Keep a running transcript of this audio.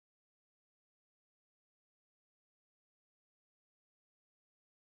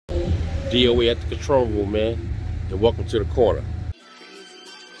DOA at the control room, man. And welcome to the corner.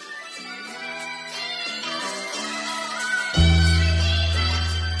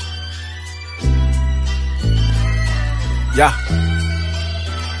 Yeah.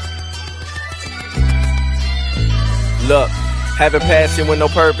 Look, having passion with no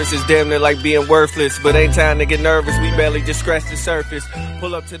purpose is damn near like being worthless. But ain't time to get nervous, we barely just scratched the surface.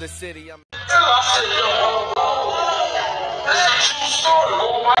 Pull up to the city, I'm...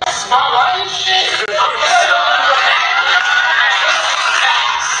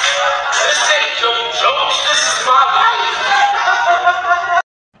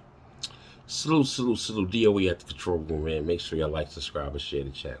 Salute, DOE at the control room, man. Make sure y'all like, subscribe, and share the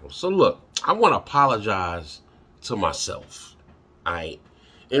channel. So look, I want to apologize to myself, alright?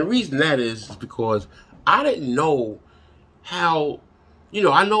 And the reason that is because I didn't know how,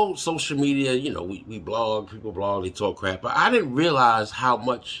 I know social media, we blog, people blog, they talk crap, but I didn't realize how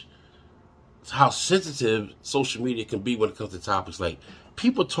sensitive social media can be when it comes to topics. Like,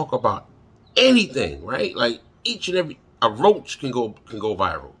 people talk about anything, right? Like, a roach can go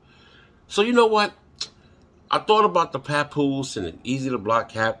viral. So you know what? I thought about the Papoose and the Eazy the Block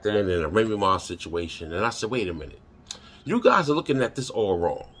Captain and the Remy Ma situation, and I said, wait a minute. You guys are looking at this all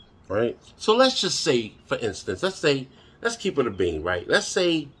wrong, right? So let's just say, for instance, let's keep it a bean, right? Let's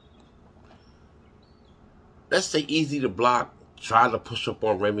say Eazy the Block tried to push up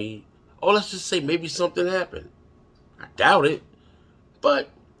on Remy. Or let's just say maybe something happened. I doubt it. But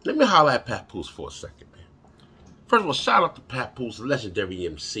let me holler at Papoose for a second. First of all, shout out to Papoose, legendary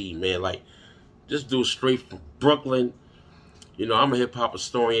MC, man. Like, this dude straight from Brooklyn. I'm a hip hop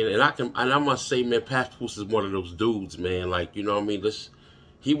historian, and I must say, man, Papoose is one of those dudes, man. Like, you know what I mean?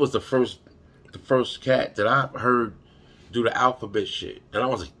 He was the first cat that I heard do the alphabet shit. And I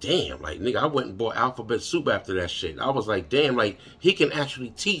was like, damn, like, nigga, I went and bought alphabet soup after that shit. I was like, damn, like, he can actually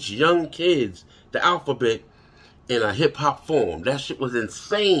teach young kids the alphabet in a hip hop form. That shit was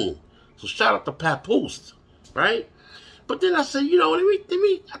insane. So shout out to Papoose. Right? But then I said,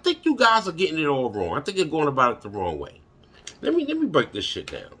 I think you guys are getting it all wrong. I think you're going about it the wrong way. Let me break this shit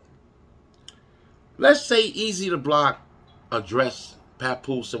down. Let's say Eazy the Block addressed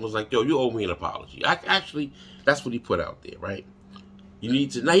Papoose and was like, yo, you owe me an apology. Actually, that's what he put out there, right? You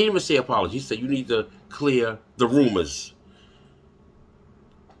need to, now he didn't even say apology. He said you need to clear the rumors.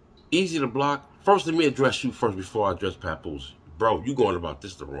 Eazy the Block, first let me address you first before I address Papoose. Bro, you going about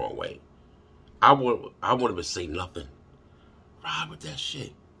this the wrong way. I wouldn't even say nothing. Ride with that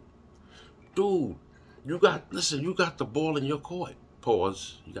shit. Dude, you got the ball in your court.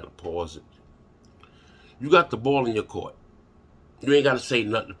 Pause. You got to pause it. You got the ball in your court. You ain't got to say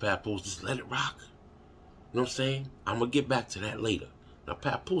nothing to Papoose. Just let it rock. You know what I'm saying? I'm going to get back to that later. Now,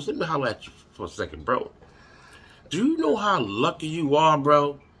 Papoose, let me holler at you for a second, bro. Do you know how lucky you are,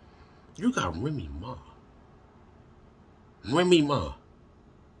 bro? You got Remy Ma. Remy Ma.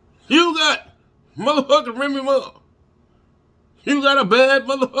 You got motherfucking Remy Ma. You got a bad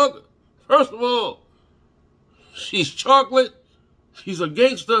motherfucker. First of all, she's chocolate. She's a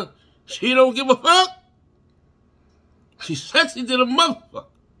gangster. She don't give a fuck. She's sexy to the motherfucker.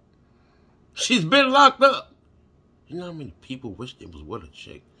 She's been locked up. You know how many people wish they was with a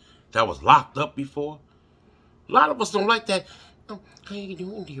chick that was locked up before? A lot of us don't like that. How you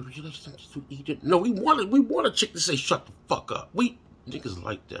doing? Do you really something to eat it? No, we want a chick to say shut the fuck up. Niggas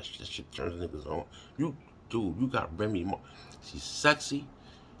like that. That shit turns niggas on. You got Remy Ma. She's sexy.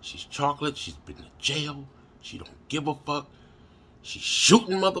 She's chocolate. She's been to jail. She don't give a fuck. She's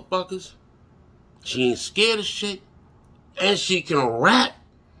shooting motherfuckers. She ain't scared of shit. And she can rap.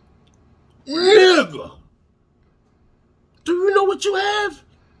 Nigga. Do you know what you have?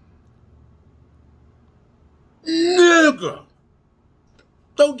 Nigga.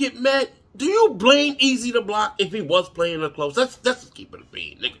 Don't get mad. Do you blame Eazy the Block if he was playing her close? Let's just keep it a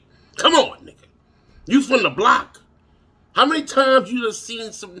bean, nigga. Come on, nigga. You from the block? How many times you done seen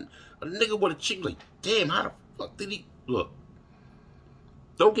a nigga with a chick like, damn, how the fuck did he... Look,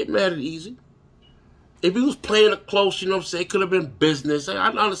 don't get mad at Eazy. If he was playing it close, you know what I'm saying, it could have been business. I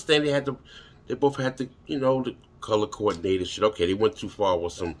understand they both had to, the color coordinated shit. Okay, they went too far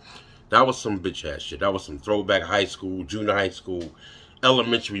with that was some bitch ass shit. That was some throwback high school, junior high school,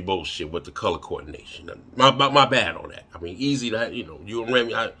 elementary bullshit with the color coordination. My bad on that. I mean, Eazy, that, you and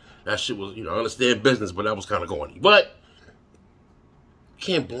Remy, that shit was, I understand business, but that was kind of corny. But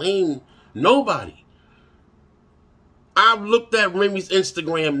can't blame nobody. I've looked at Remy's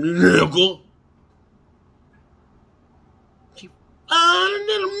Instagram, nigga.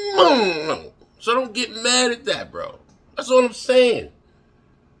 So don't get mad at that, bro. That's all I'm saying.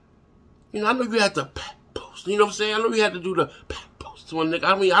 I know you had to post. You know what I'm saying? I know you had to do the post. to a nigga.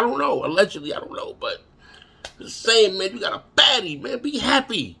 I mean, I don't know. Allegedly, I don't know. But just saying, man, you got a baddie, man. Be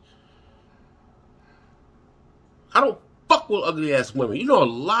happy. I don't fuck with ugly ass women. You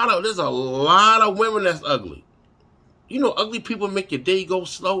know, there's a lot of women that's ugly. You know, ugly people make your day go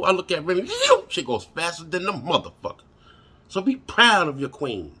slow. I look at Remy, shit goes faster than the motherfucker. So be proud of your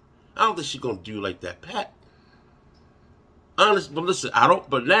queen. I don't think she's gonna do you like that, Pat. Honest, but listen,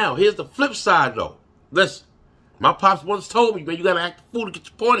 but now, here's the flip side though. Listen, my pops once told me, man, you gotta act the fool to get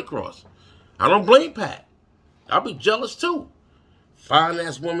your point across. I don't blame Pat. I'll be jealous too. Fine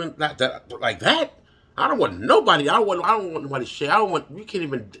ass woman like that. I don't want nobody. I don't want nobody to share. I don't want you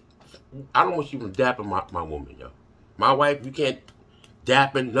even dapping my woman, yo. My wife, you can't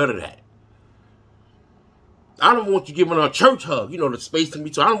dapping, none of that. I don't want you giving her a church hug. You know, the space to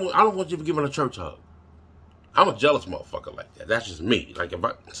me too. I don't want you giving her a church hug. I'm a jealous motherfucker like that. That's just me. Like, if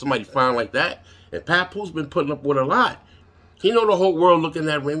somebody fine like that, and Papoose been putting up with a lot. He know the whole world looking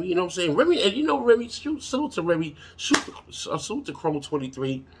at Remy. You know what I'm saying? Remy, and you know Remy, salute to Remy. Salute to Chrome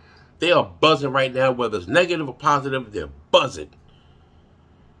 23. They are buzzing right now, whether it's negative or positive, they're buzzing.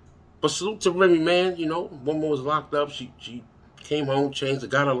 But salute to Remy, man. You know, woman was locked up. She came home,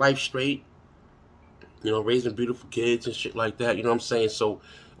 got her life straight. You know, raising beautiful kids and shit like that. You know what I'm saying? So,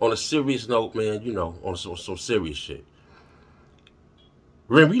 on a serious note, man, you know, on some serious shit.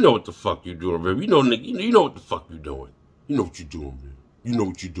 Remy, you know what the fuck you doing, Remy. You know what the fuck you doing. You know what you're doing, man. You know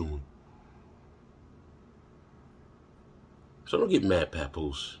what you're doing. So don't get mad,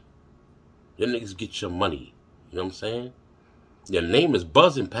 Papoose. Your niggas get your money. You know what I'm saying? Your name is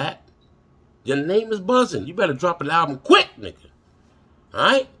buzzing, Pat. Your name is buzzing. You better drop an album quick, nigga.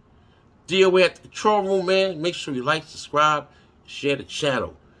 Alright? DOA at the control room, man. Make sure you like, subscribe, share the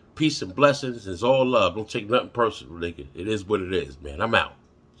channel. Peace and blessings. It's all love. Don't take nothing personal, nigga. It is what it is, man. I'm out.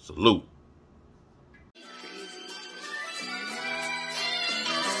 Salute.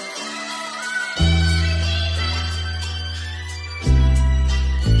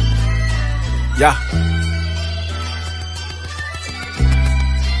 Yeah.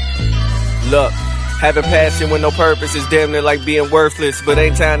 Look, having passion with no purpose is damn near like being worthless. But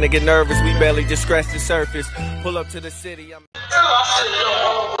ain't time to get nervous, we barely just scratched the surface. Pull up to the city, I'm... I said,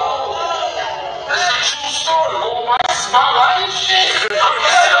 yo, this is a true story. My life, shit.